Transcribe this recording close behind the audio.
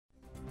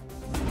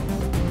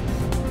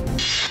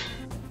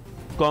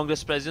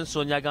Congress President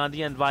Sonia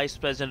Gandhi and Vice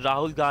President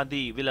Rahul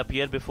Gandhi will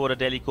appear before a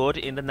Delhi court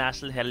in the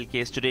National Herald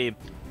case today.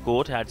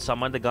 Court had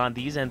summoned the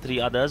Gandhis and three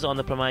others on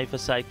the prima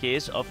facie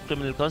case of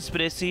criminal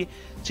conspiracy,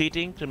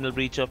 cheating, criminal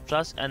breach of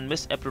trust and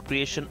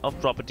misappropriation of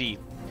property.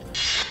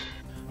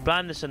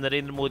 Prime Minister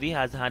Narendra Modi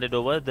has handed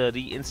over the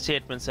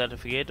reinstatement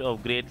certificate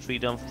of great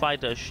freedom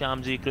fighter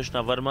Shyamji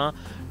Krishna Verma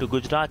to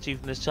Gujarat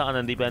Chief Minister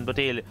Anandiben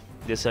Patel.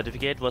 This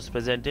certificate was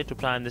presented to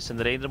Prime Minister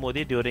Narendra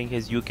Modi during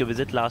his UK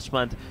visit last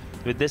month.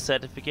 With this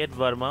certificate,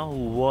 Verma,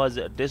 who was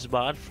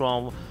disbarred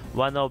from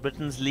one of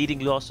Britain's leading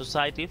law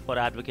society for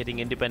advocating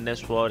independence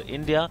for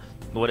India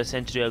over a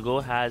century ago,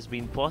 has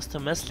been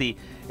posthumously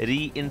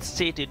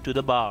reinstated to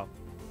the bar.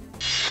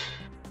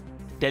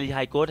 Delhi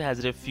High Court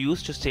has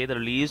refused to stay the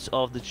release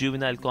of the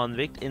juvenile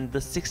convict in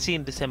the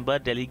 16 December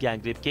Delhi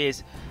gang rape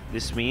case.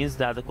 This means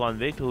that the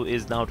convict, who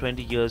is now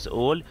 20 years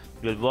old,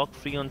 will walk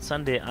free on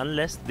Sunday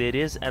unless there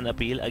is an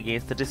appeal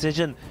against the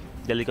decision.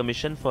 Delhi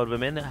Commission for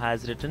Women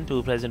has written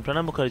to President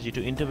Pranab Mukherjee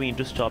to intervene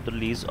to stop the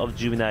release of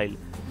juvenile.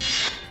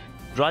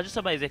 Rajya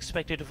Sabha is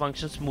expected to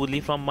function smoothly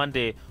from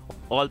Monday.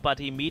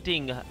 All-party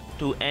meeting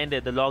to end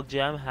the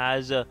logjam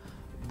has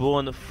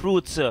borne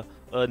fruits.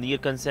 A near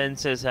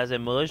consensus has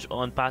emerged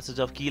on passage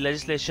of key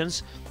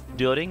legislations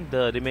during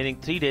the remaining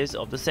 3 days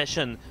of the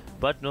session,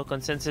 but no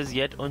consensus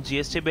yet on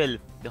GST bill.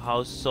 The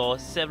House saw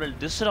several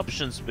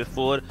disruptions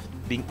before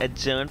being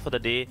adjourned for the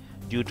day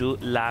due to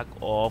lack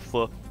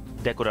of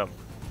decorum.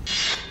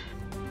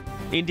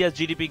 India's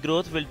GDP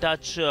growth will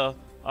touch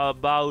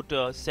about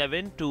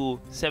 7 to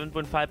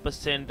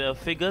 7.5%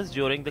 figures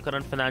during the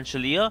current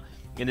financial year.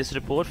 In this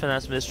report,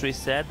 Finance Ministry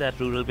said that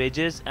rural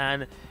wages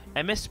and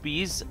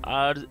MSPs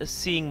are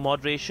seeing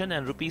moderation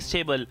and rupee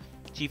stable.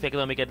 Chief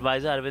Economic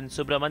Advisor Arvind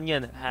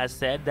Subramanian has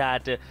said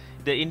that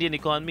the Indian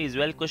economy is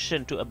well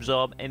cushioned to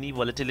absorb any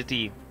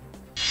volatility.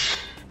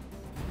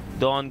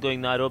 The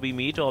ongoing Nairobi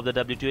meet of the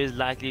WTO is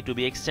likely to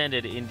be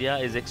extended. India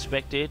is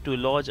expected to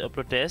lodge a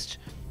protest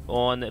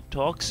on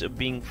talks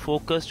being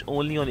focused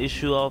only on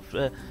issue of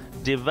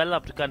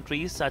developed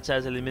countries such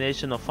as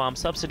elimination of farm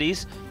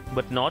subsidies,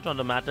 but not on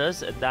the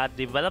matters that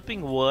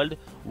developing world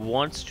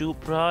wants to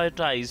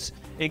prioritize,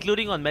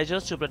 including on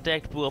measures to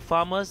protect poor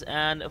farmers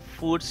and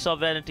food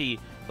sovereignty.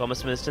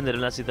 Commerce Minister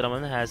Nirmala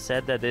Sitharaman has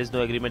said that there is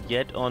no agreement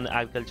yet on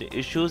agriculture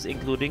issues,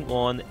 including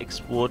on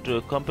export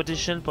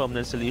competition,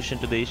 permanent solution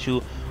to the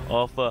issue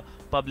of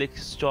public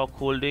stock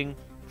holding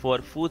for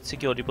food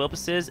security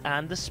purposes,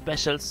 and the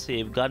special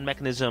safeguard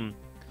mechanism.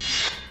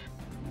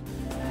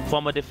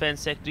 Former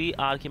Defence Secretary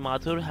R.K.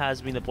 Mathur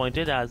has been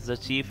appointed as the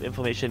Chief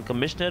Information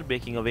Commissioner,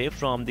 breaking away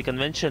from the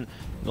convention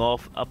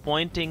of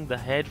appointing the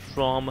head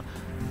from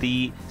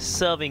the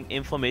serving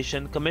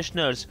Information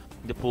Commissioners.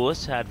 The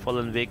post had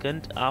fallen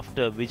vacant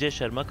after Vijay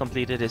Sharma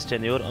completed his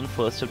tenure on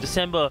 1st of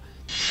December.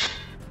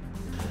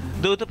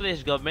 The Uttar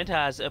Pradesh government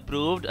has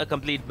approved a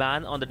complete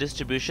ban on the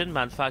distribution,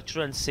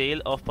 manufacture and sale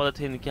of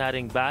polythene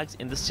carrying bags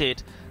in the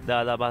state. The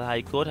Allahabad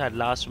High Court had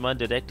last month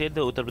directed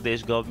the Uttar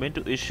Pradesh government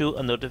to issue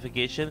a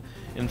notification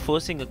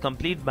enforcing a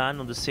complete ban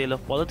on the sale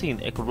of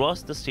polythene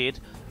across the state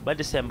by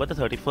December the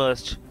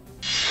 31st.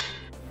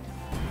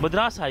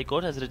 Madras High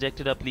Court has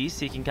rejected a plea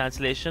seeking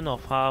cancellation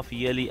of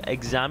half-yearly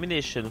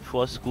examination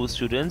for school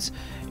students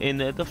in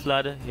the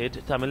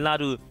flood-hit Tamil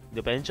Nadu.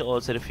 The bench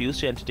also refused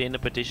to entertain a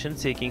petition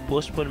seeking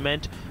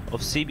postponement of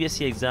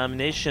CBSE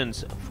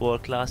examinations for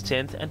class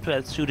 10th and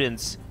 12th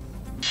students.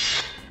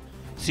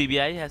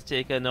 CBI has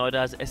taken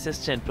Noida's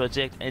assistant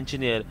project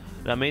engineer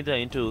Ramendra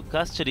into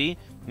custody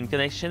in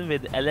connection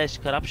with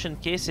alleged corruption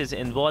cases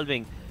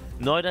involving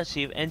Noida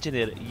chief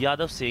engineer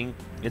Yadav Singh,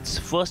 its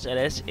first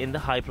arrest in the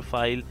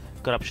high-profile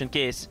corruption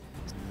case.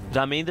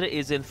 Ramendra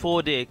is in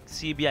 4-day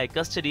CBI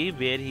custody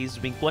where he is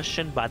being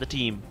questioned by the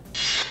team.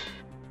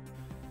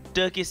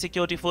 Turkey's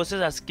security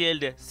forces has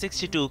killed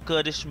 62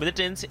 Kurdish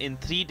militants in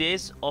 3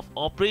 days of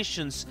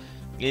operations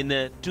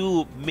in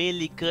 2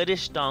 mainly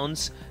Kurdish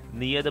towns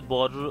near the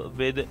border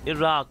with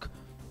Iraq.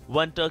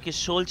 1 Turkish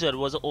soldier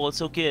was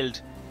also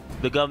killed.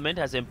 The government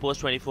has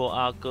imposed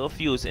 24-hour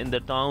curfews in the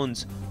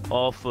towns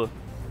of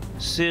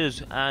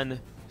Sirj and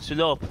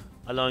Sulop,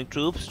 allowing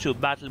troops to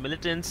battle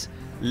militants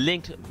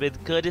linked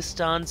with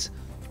Kurdistan's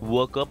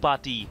Worker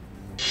Party.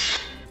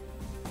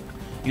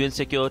 UN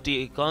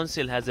Security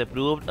Council has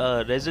approved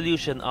a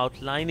resolution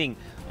outlining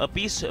a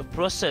peace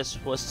process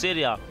for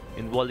Syria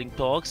involving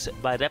talks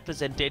by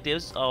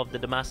representatives of the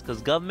Damascus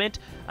government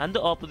and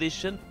the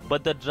opposition,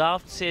 but the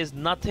draft says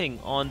nothing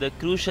on the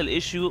crucial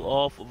issue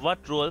of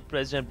what role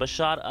President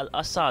Bashar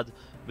al-Assad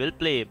will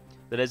play.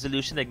 The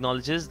resolution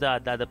acknowledges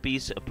that the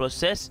peace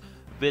process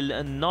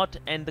will not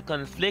end the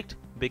conflict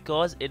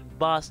because it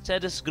bars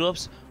terrorist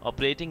groups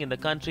operating in the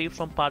country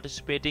from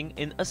participating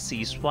in a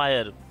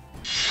ceasefire.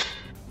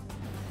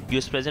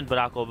 US President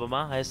Barack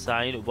Obama has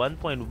signed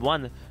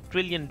 $1.1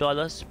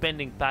 trillion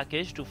spending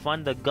package to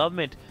fund the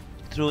government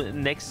through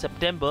next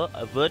September,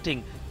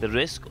 averting the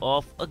risk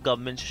of a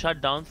government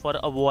shutdown for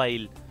a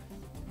while.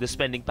 The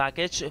spending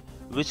package,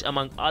 which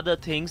among other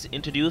things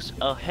introduced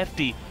a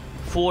hefty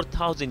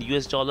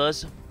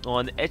 $4,000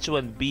 on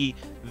H-1B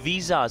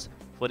visas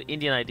for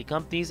Indian IT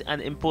companies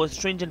and impose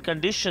stringent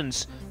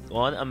conditions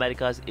on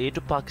America's aid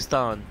to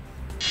Pakistan.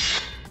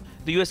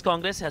 The US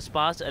Congress has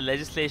passed a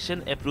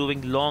legislation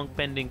approving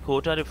long-pending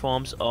quota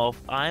reforms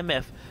of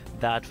IMF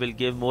that will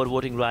give more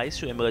voting rights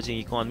to emerging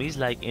economies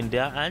like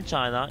India and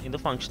China in the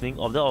functioning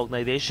of the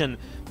organization.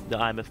 The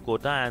IMF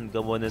quota and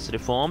governance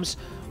reforms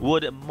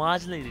would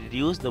marginally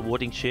reduce the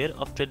voting share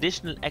of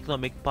traditional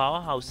economic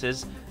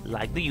powerhouses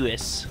like the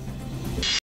US.